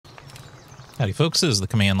Howdy folks, this is the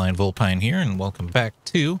Command Line Vulpine here, and welcome back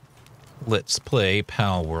to Let's Play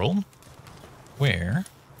PalWorld, where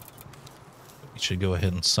we should go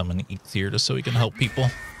ahead and summon Ether just so we can help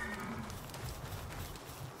people.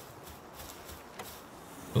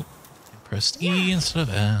 Oh, I pressed E instead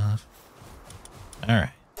of F. Alright.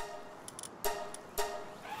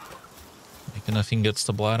 Make enough ingots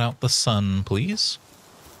to blot out the sun, please.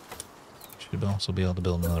 Should also be able to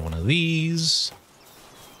build another one of these.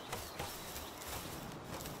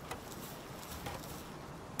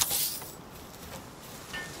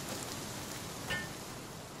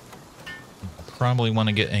 Probably want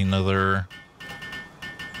to get another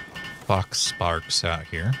Fox Sparks out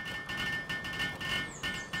here.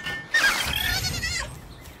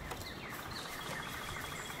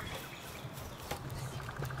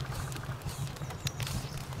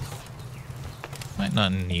 Might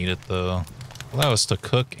not need it though. Allow us to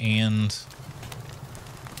cook and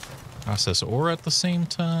process ore at the same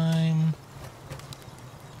time.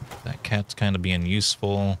 That cat's kind of being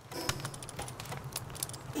useful.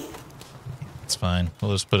 It's fine.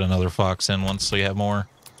 We'll just put another fox in once we have more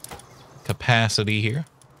capacity here.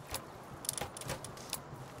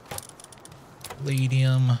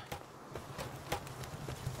 Palladium.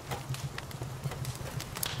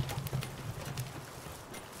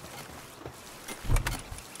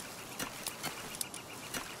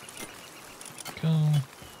 Go.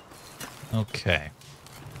 Okay.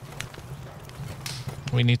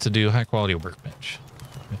 We need to do high quality workbench.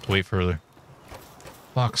 We have to wait for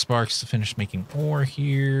Fox Sparks to finish making ore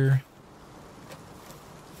here.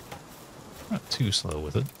 Not too slow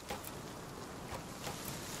with it.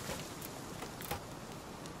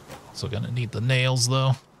 Also gonna need the nails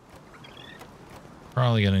though.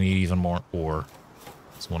 Probably gonna need even more ore.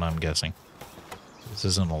 That's what I'm guessing. This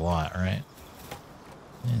isn't a lot, right?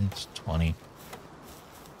 It's 20.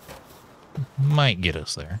 Might get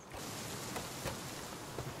us there.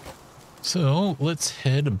 So let's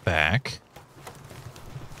head back.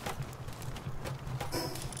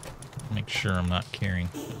 Make sure I'm not carrying.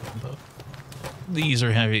 These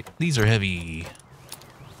are heavy. These are heavy.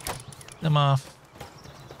 Them off.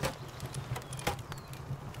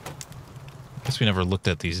 Guess we never looked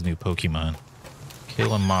at these new Pokemon.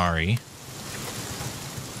 Calamari.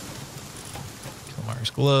 Calamari's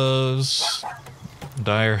gloves.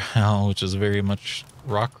 Dire Howl, which is very much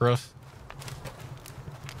Rockruff.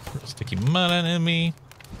 Sticky mud enemy.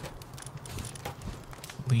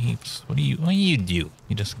 Leaps. What do you do?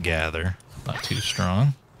 You just gather. Not too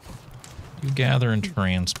strong. You gather and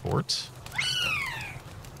transport.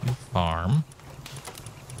 You farm.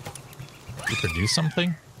 You produce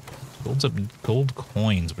something? Builds up gold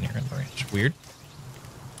coins when you're in the ranch. Weird.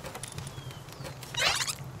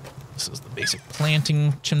 This is the basic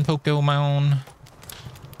planting Chinpokomon.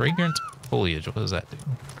 Fragrant foliage. What does that do?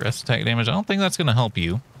 Grass attack damage. I don't think that's going to help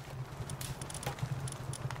you.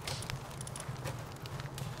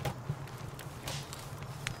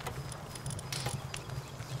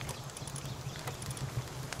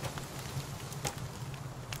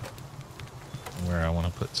 Where I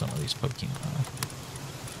want to put some of these Pokemon.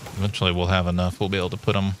 Eventually we'll have enough. We'll be able to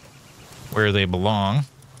put them where they belong.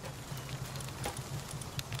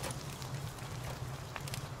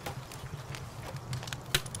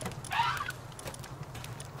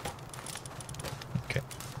 Okay.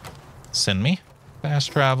 Send me.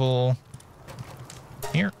 Fast travel.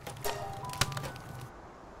 Here.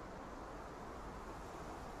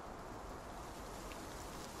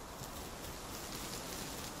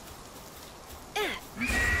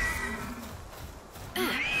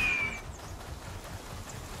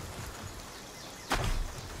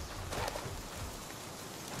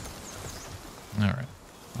 Alright,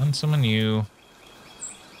 unsummon you.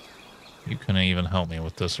 You couldn't even help me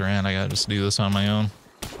with this, right? I gotta just do this on my own.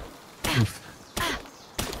 Oof.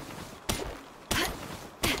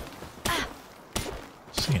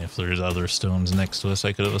 Seeing if there's other stones next to us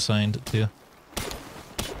I could have assigned it to.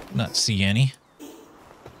 Not see any.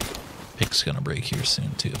 Pick's gonna break here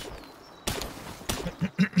soon, too.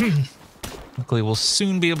 Luckily, we'll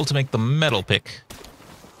soon be able to make the metal pick.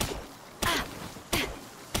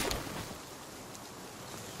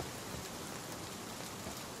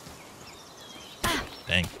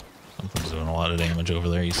 Dang, something's doing a lot of damage over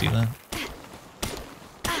there, you see that?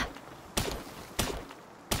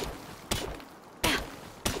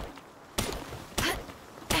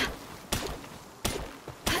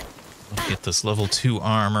 Let's get this level 2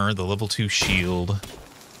 armor, the level 2 shield.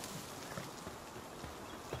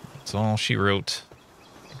 That's all she wrote.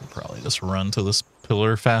 I could probably just run to this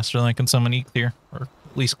pillar faster than I can summon Ether, or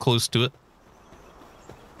at least close to it.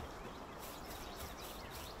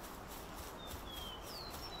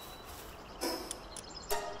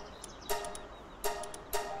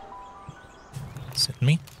 hitting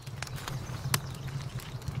me.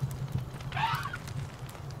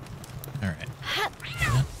 All right.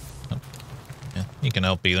 Yeah. Oh. Yeah, you can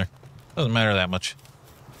help either. Doesn't matter that much.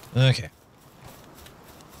 Okay.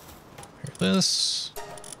 Here's this.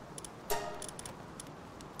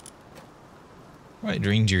 Why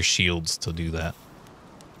drained your shields to do that?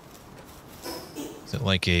 Is it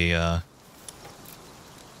like a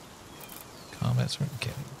combat sword?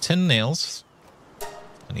 Okay. 10 nails.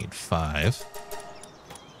 I need 5.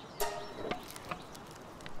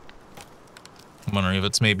 I'm wondering if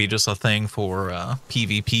it's maybe just a thing for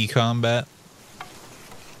PvP combat.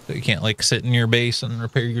 So you can't like sit in your base and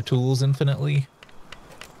repair your tools infinitely.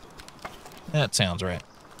 That sounds right.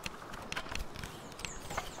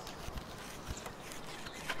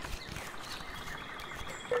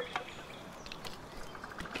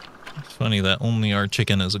 It's funny that only our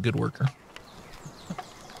chicken is a good worker.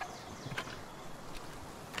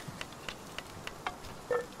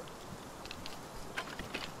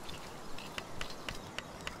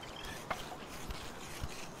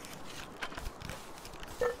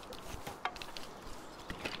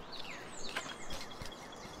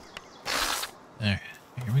 There,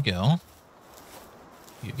 here we go.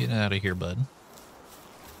 You get out of here, bud.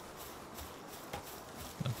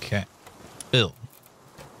 Okay. Build.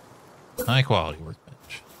 High quality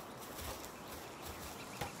workbench.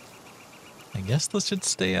 I guess this should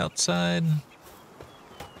stay outside.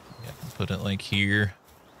 Yeah, put it like here.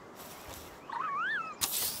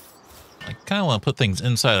 I kind of want to put things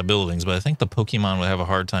inside of buildings, but I think the Pokemon would have a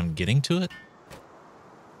hard time getting to it.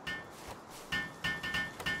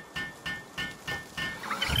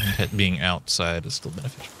 It being outside is still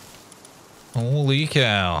beneficial. Holy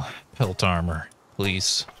cow. Pelt armor.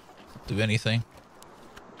 Please do anything.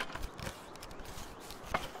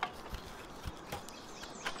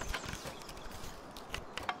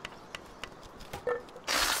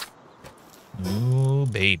 Ooh,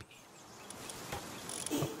 baby.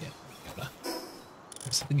 Oh, yeah. Gotta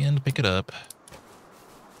press it again to pick it up.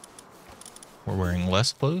 We're wearing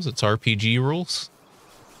less clothes. It's RPG rules.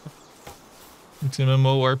 It's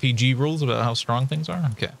MMORPG rules about how strong things are.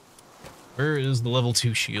 Okay. Where is the level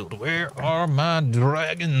 2 shield? Where are my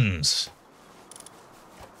dragons?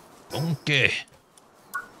 Okay.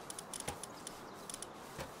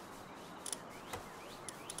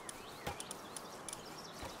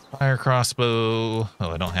 Fire crossbow. Oh,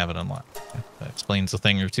 I don't have it unlocked. Okay. That explains a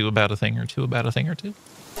thing or two about a thing or two about a thing or two.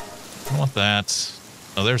 I don't want that.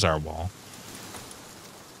 Oh, there's our wall.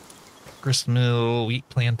 Gristmill, wheat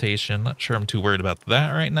plantation. Not sure I'm too worried about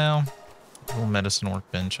that right now. Little medicine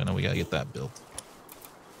workbench. I know we gotta get that built.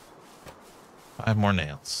 5 more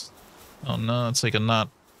nails. Oh no, it's like a not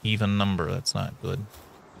even number. That's not good.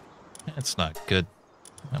 That's not good.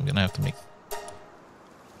 I'm gonna have to make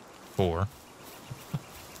 4.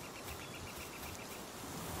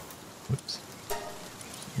 Oops.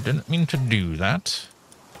 Didn't mean to do that.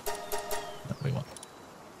 What do we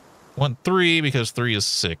want 3 because 3 is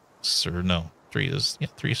 6. Or no, 3 is, yeah,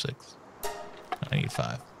 3 is 6. I need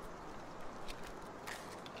 5.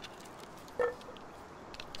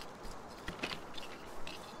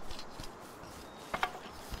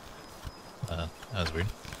 That was weird.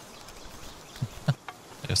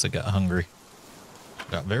 I guess I got hungry.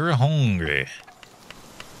 Got very hungry.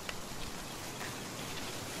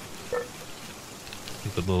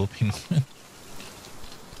 Stupid little penguin.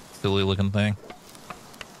 Silly looking thing.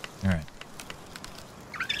 Alright.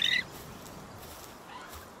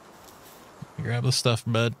 Grab the stuff,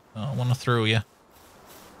 bud. I don't want to throw you.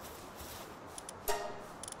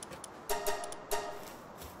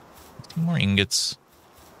 Two more ingots.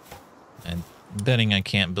 And betting I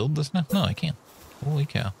can't build this now? No, I can't. Holy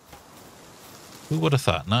cow. Who would have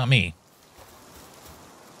thought? Not me.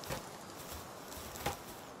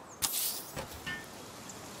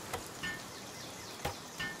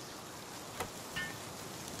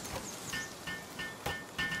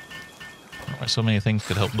 Why so many things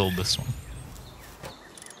could help build this one.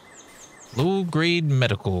 Low-grade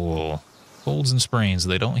medical. Colds and sprains.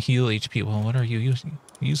 They don't heal HP. Well, what are you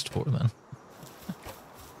used for then?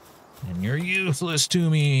 And you're useless to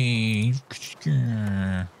me.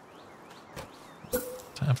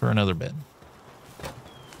 Time for another bed.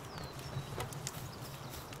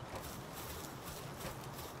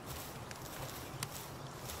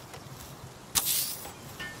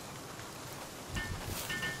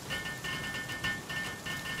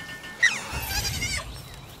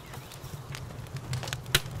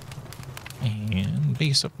 And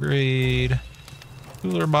base upgrade.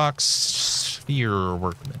 Cooler box. Sphere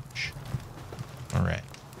workbench. All right.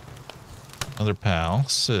 Another pal.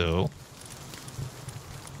 So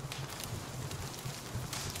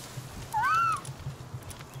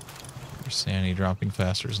Sandy dropping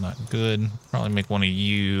faster is not good. Probably make one of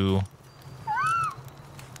you.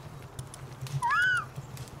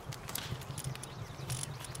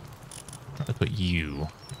 Probably put you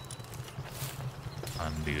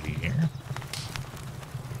on duty here.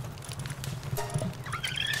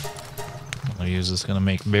 I'll use this, gonna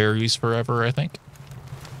make berries forever, I think.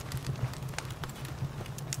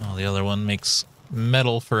 Oh, the other one makes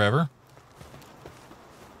metal forever.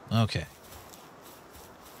 Okay.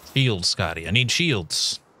 Shields, Scotty. I need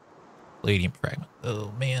shields. Palladium fragment.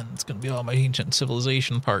 Oh man, it's gonna be all my ancient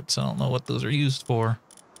civilization parts. I don't know what those are used for.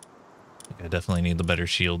 I think I definitely need the better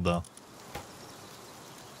shield though.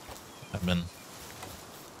 I've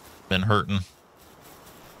been hurting.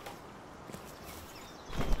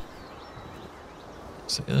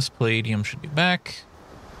 So this palladium should be back.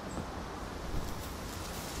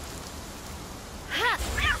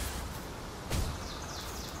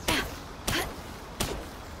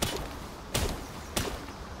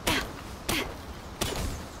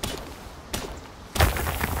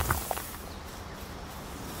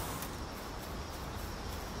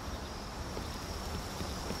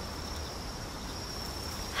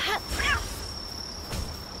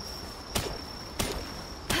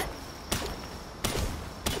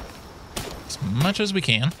 Much as we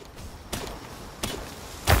can.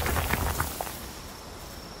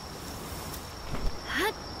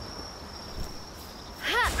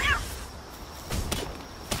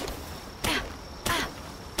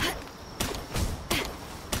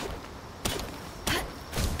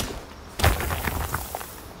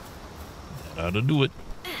 That ought to do it.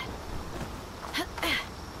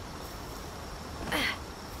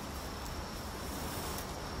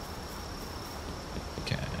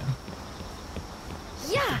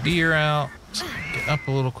 Deer out. Get up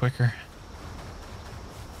a little quicker.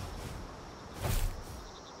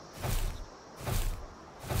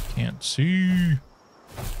 Can't see.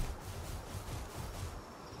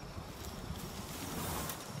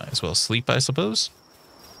 Might as well sleep, I suppose.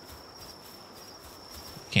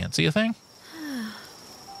 Can't see a thing.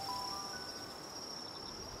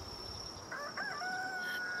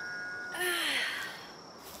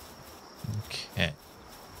 Okay.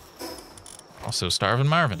 Also starving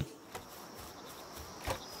Marvin.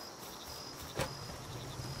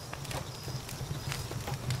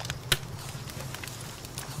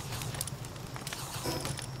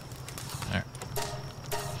 There.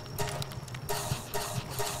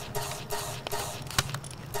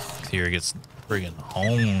 Here gets friggin'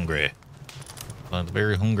 hungry. Like a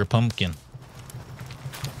very hungry pumpkin.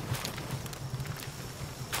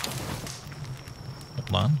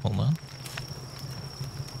 Hold on.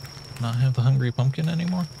 Not have the hungry pumpkin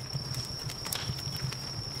anymore?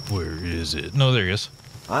 Where is it? No, there he is.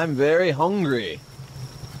 I'm very hungry.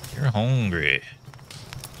 You're hungry.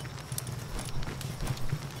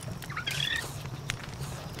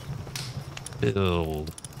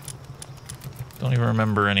 Build. Don't even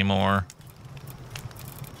remember anymore.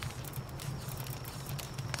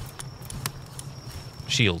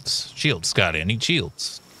 Shields. Shields, Scotty. I need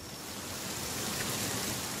shields.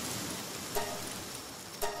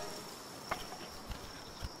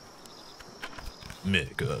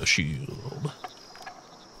 Mega shield.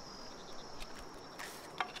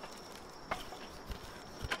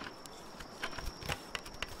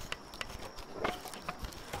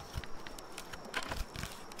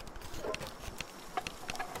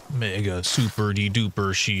 Mega super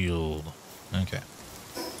duper shield. Okay.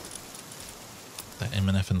 That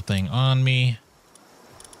MNF thing on me.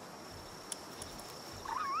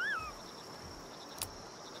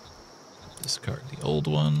 Discard the old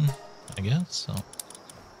one, I guess. So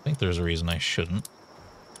I think there's a reason I shouldn't.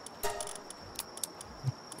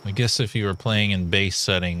 I guess if you were playing in base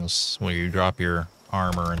settings where you drop your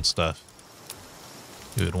armor and stuff,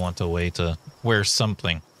 you would want a way to wear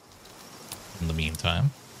something in the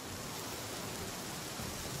meantime.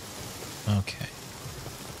 Okay.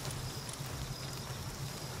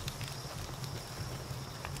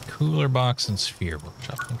 Cooler box and sphere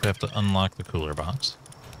workshop. I think I have to unlock the cooler box.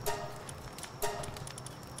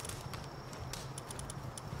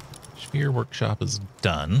 Sphere workshop is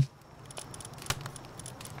done.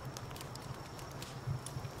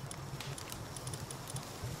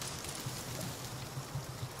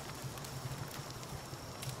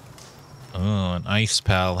 Oh, an ice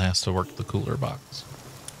pal has to work the cooler box.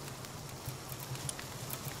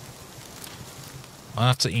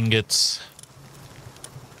 Lots of ingots.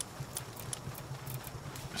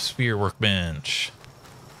 Sphere workbench.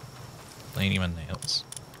 Palladium and nails.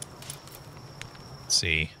 Let's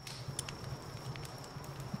see.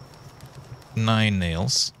 9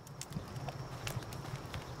 nails.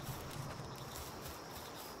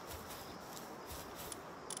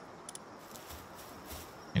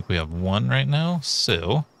 We have 1 right now,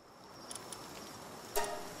 so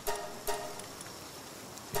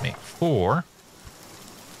make 4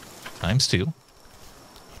 times 2.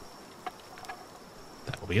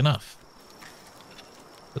 That will be enough.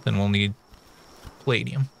 But then we'll need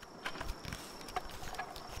palladium.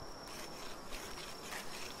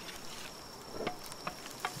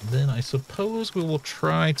 Then I suppose we will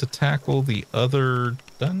try to tackle the other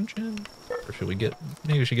dungeon. Or should we get...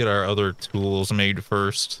 Maybe we should get our other tools made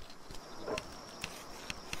first.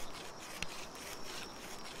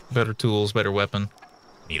 Better tools, better weapon.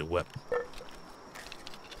 Need a weapon.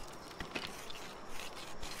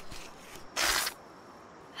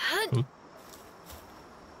 Ooh.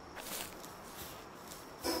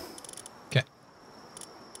 Okay.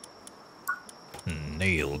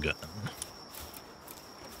 Nail gun.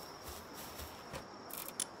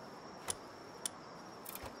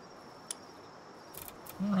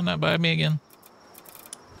 Run that by me again.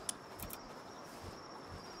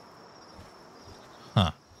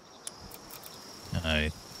 Huh.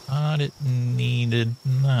 I thought it needed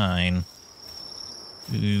 9.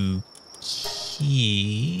 Ooh.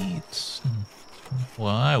 Heat.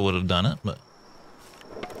 Well, I would have done it, but...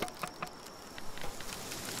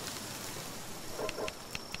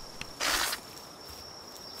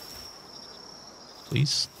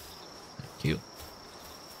 Please. Thank you.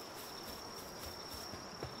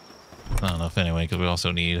 Not enough anyway, because we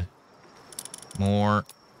also need more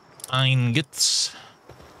ingots.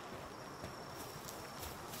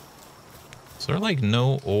 Is there like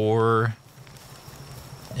no ore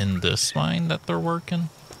in this mine that they're working?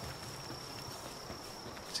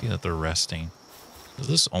 See that they're resting. Is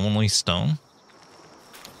this only stone?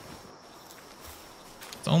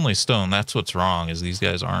 It's only stone. That's what's wrong, is these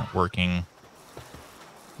guys aren't working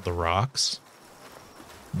the rocks.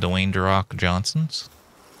 Dwayne The Rock Johnsons.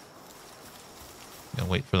 Gonna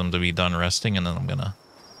wait for them to be done resting, and then I'm gonna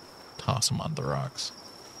toss them on the rocks.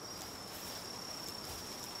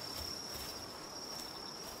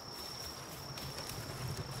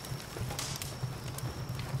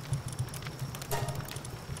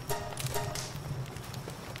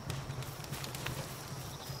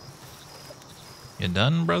 You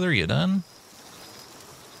done, brother? You done?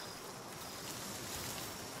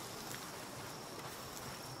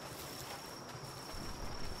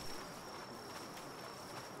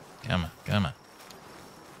 Come on, come on.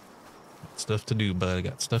 Got stuff to do, bud. I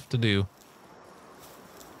got stuff to do.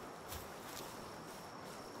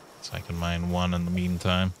 So I can mine 1 in the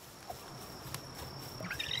meantime.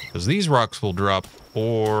 Because these rocks will drop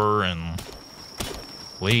ore and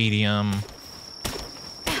palladium.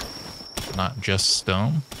 Not just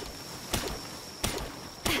stone.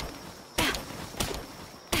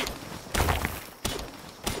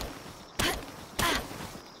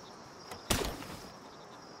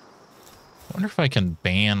 I wonder if I can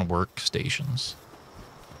ban workstations.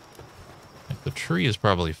 Like, the tree is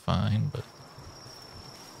probably fine, but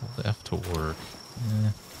hold F to work.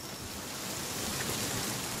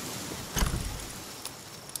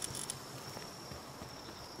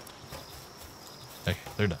 Okay,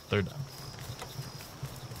 they're done. They're done.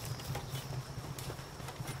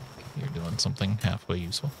 You're doing something halfway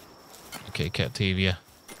useful. Okay, Catavia.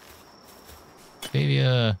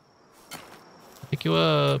 Catavia. Pick you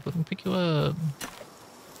up. Let me pick you up.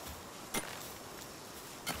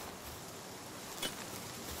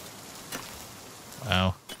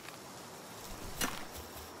 Wow.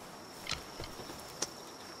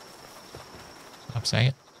 Stop saying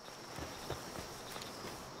it.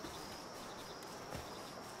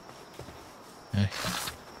 Hey.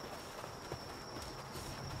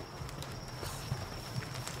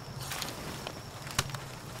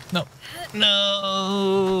 No.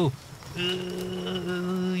 No. You.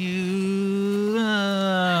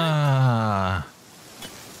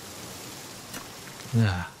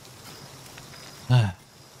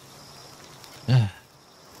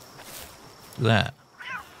 That.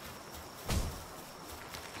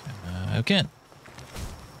 Okay.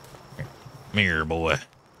 Come here, boy.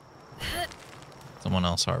 Someone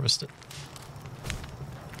else harvest it.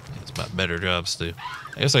 It's about better jobs too.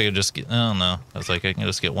 I guess I could just get. I don't know. I was like, I can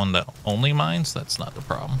just get one that only mines. That's not the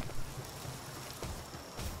problem.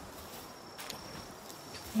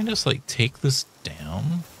 Can I just like take this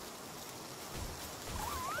down?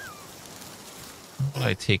 How would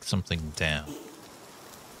I take something down?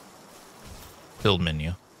 Build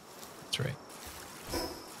menu. That's right.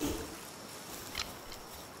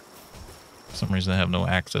 For some reason I have no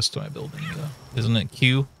access to my build menu though. Isn't it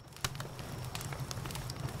Q?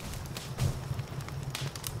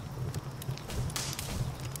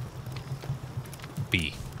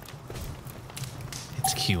 B.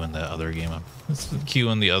 It's Q. queuing the other game up. Let's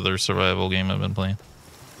queuing the other survival game I've been playing.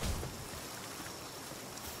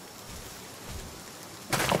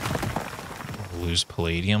 Lose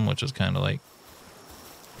palladium, which is kind of like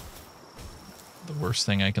the worst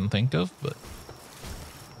thing I can think of, but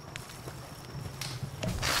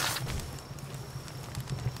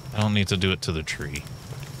I don't need to do it to the tree.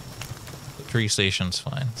 The tree station's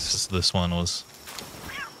fine. It's just this one was...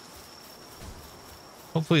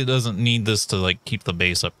 Hopefully it doesn't need this to like keep the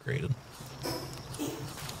base upgraded.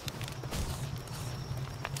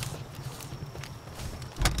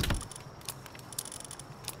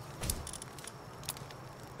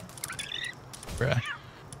 Bruh.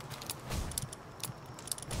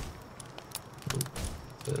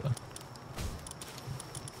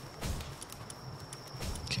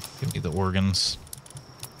 Okay, give me the organs.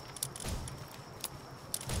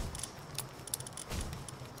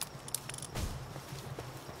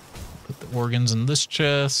 Put the organs in this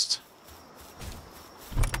chest.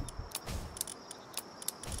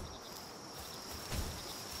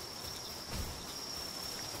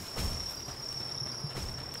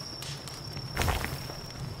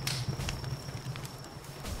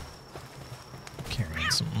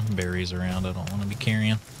 Berries around I don't want to be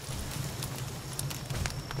carrying.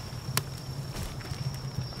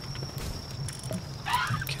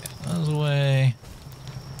 Okay, those away.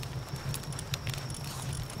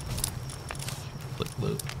 Flip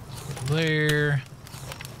loop there.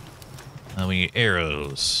 Now we need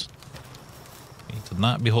arrows. We need to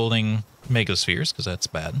not be holding megaspheres because that's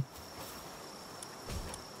bad.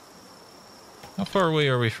 How far away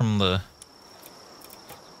are we from the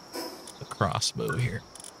crossbow here?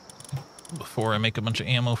 Before I make a bunch of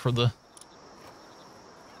ammo for the...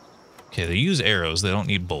 Okay, they use arrows. They don't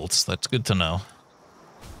need bolts. That's good to know.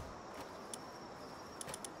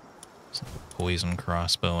 Some poison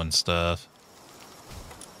crossbow and stuff.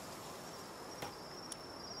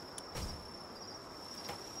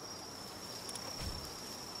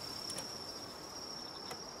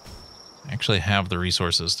 I actually have the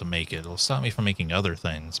resources to make it. It'll stop me from making other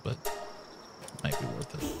things, but it might be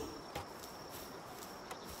worth it.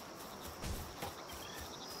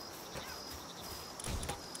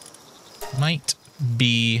 Might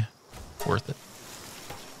be worth it.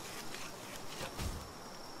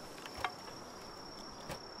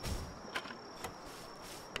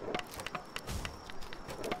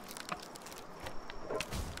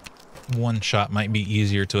 One shot might be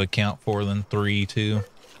easier to account for than 3, too.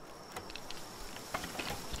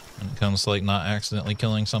 When it comes to like not accidentally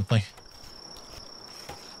killing something.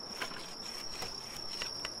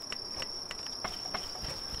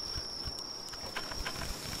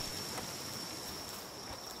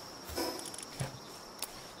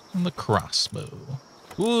 The crossbow.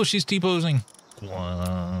 Ooh, she's T-posing.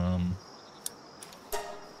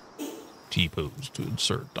 T-pose to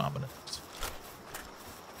insert dominance.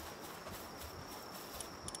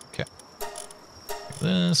 Okay.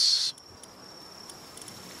 This.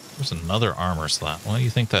 There's another armor slot. What do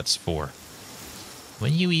you think that's for? What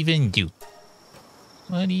do you even do?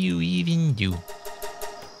 What do you even do?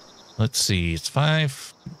 Let's see. It's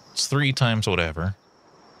 5. It's 3 times whatever.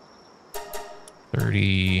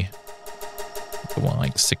 30, I want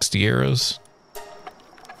like 60 arrows.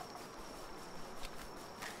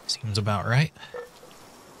 Seems about right.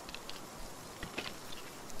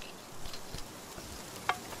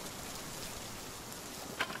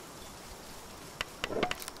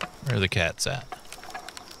 Where are the cats at?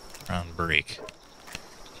 They're on break.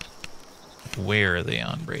 Where are they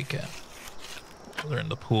on break at? They're in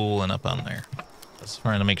the pool and up on there. Just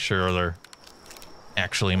trying to make sure they're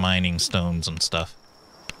actually mining stones and stuff.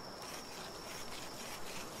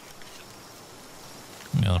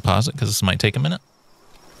 I'm gonna pause it because this might take a minute.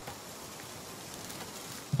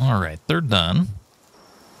 Alright, they're done.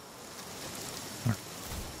 Right.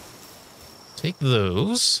 Take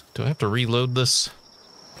those. Do I have to reload this?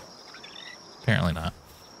 Apparently not.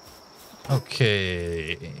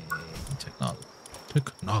 Okay.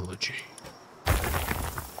 Technology.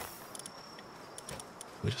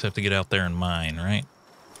 We just have to get out there and mine, right?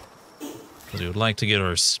 Because we would like to get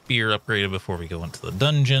our spear upgraded before we go into the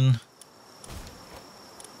dungeon.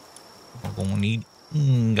 We're going to need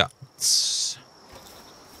ingots.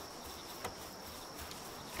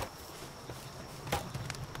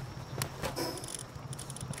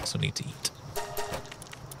 Also need to eat.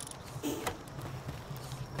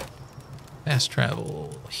 Fast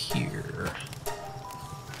travel here.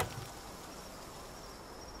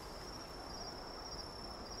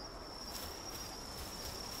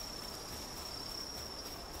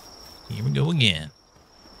 Here we go again.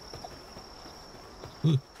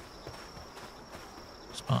 Ooh.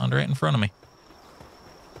 Spawned right in front of me.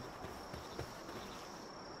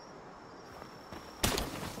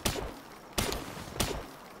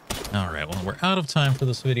 Alright, well, we're out of time for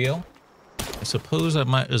this video. I suppose I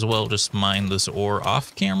might as well just mine this ore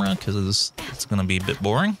off camera, because it's going to be a bit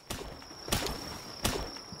boring.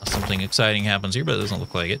 Something exciting happens here, but it doesn't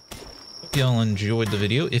look like it. Hope y'all enjoyed the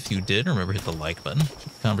video. If you did, remember hit the like button.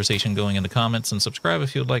 Keep the conversation going in the comments, and subscribe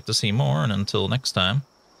if you'd like to see more. And until next time,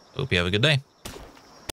 hope you have a good day.